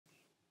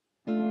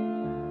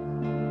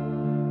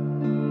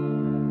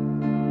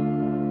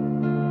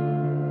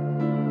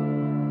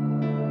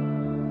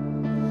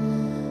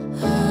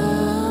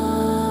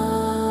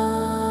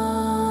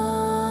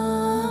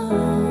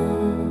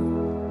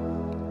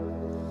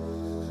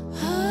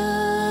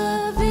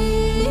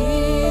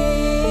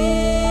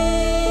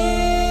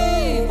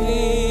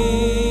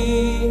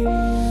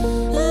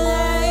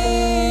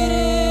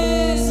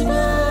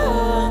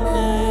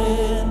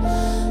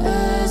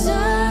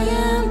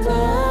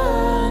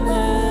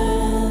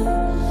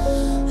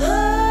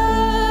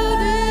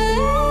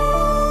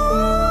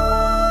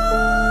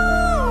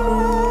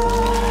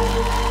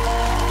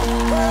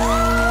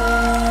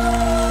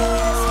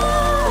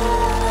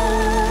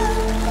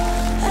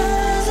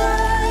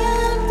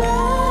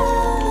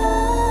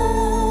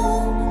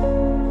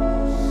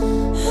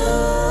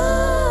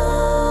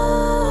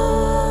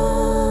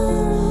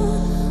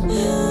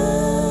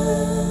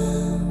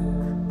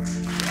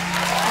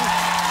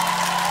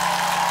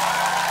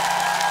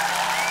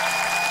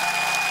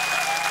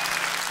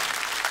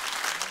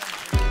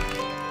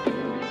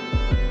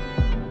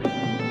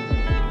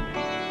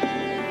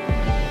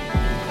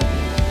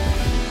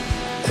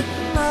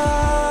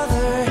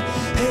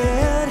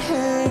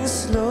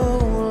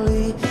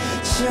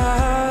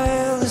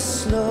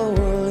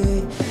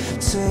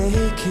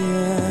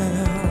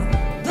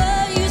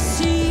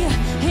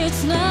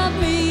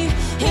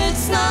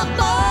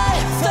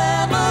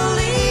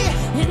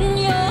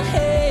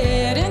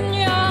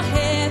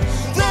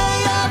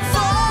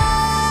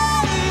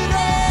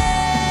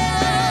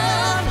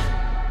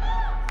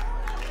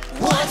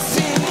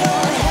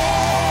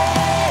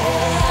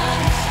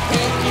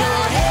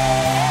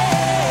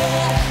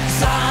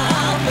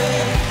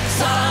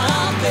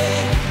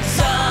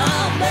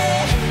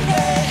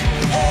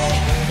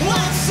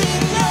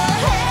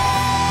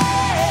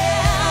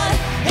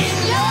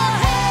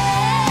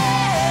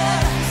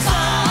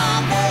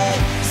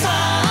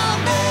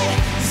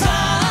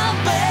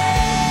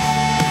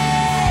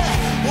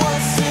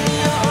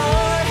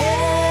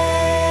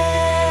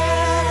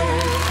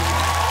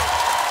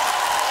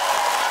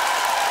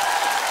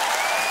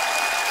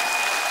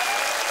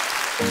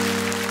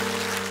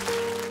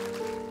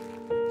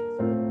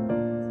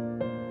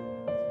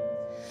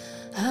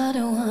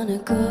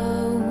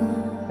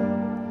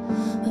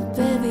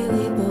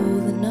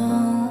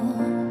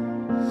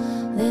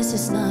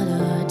This is not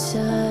our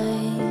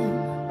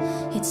time.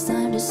 It's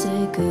time to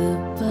say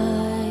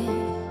goodbye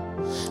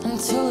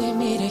until we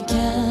meet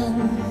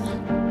again.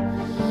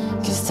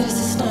 'Cause this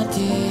is not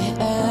the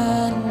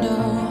end, no.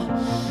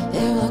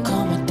 It will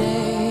come a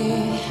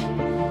day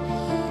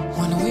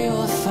when we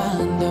will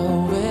find a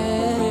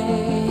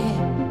way.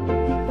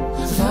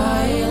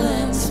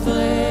 Violence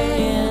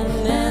playing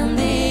and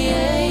the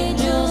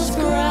angels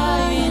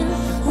crying.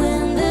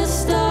 When the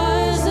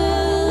stars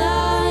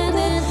align,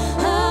 then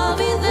I'll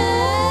be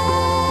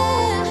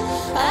there.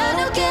 I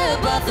don't care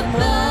about the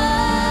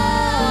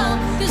now,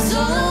 'cause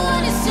all I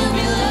want is to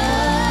be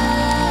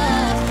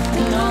loved.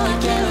 And all I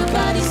care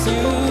about is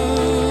you.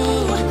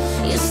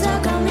 You're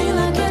stuck on me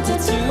like a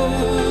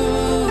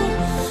tattoo.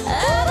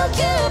 I don't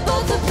care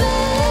about the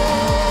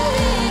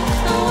pain.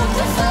 I want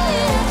the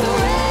fire and the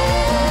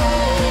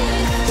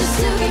rain, just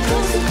to get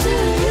closer to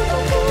you.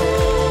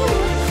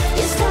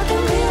 You're stuck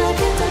on me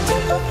like a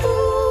tattoo.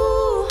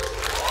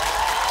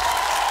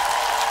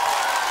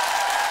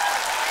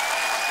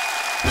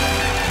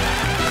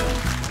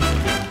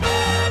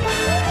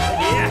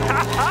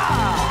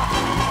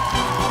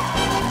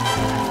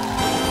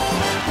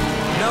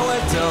 No,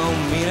 it don't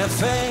mean a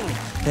thing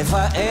if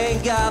I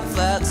ain't got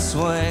that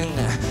swing.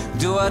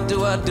 Do I,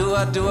 do I, do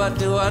I, do I,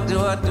 do I, do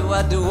I, do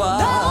I, do I?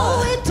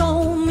 No, it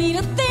don't mean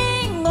a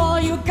thing. All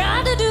you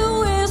gotta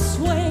do is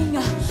swing.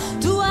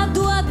 Do I,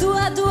 do I, do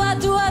I, do I,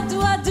 do I,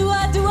 do I, do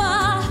I, do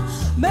I?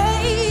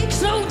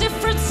 Makes no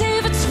difference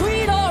if it's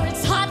sweet or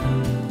it's hot.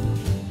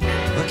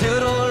 Look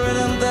at all the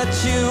rhythm that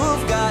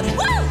you've got.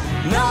 Woo!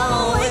 No,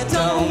 it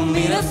don't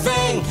mean a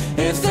thing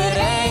if it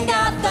ain't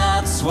got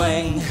that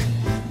swing.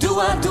 Do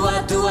I, do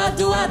I, do I,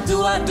 do I,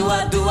 do I, do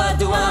I, do I,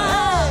 do I?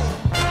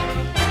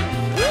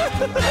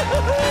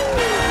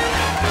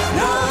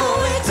 No,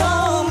 it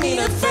don't mean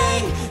a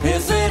thing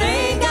if it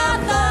ain't got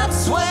that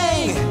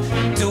swing.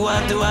 Do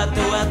I, do I,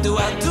 do I, do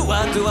I, do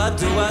I, do I,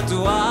 do I,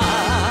 do I?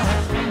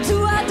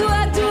 Do I, do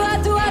I, do I,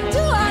 do I,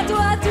 do I, do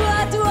I, do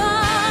I, do I?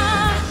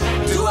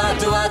 Do I,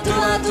 do I,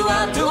 do I, do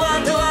I, do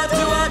I, do I,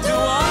 do I, do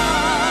I?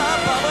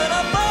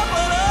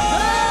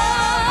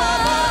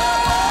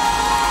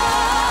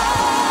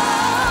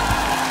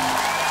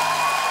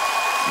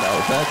 Now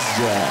that's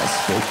jazz,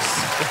 folks.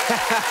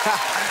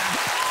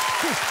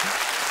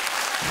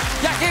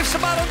 Ja, geef ze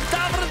maar een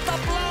daverend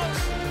applaus.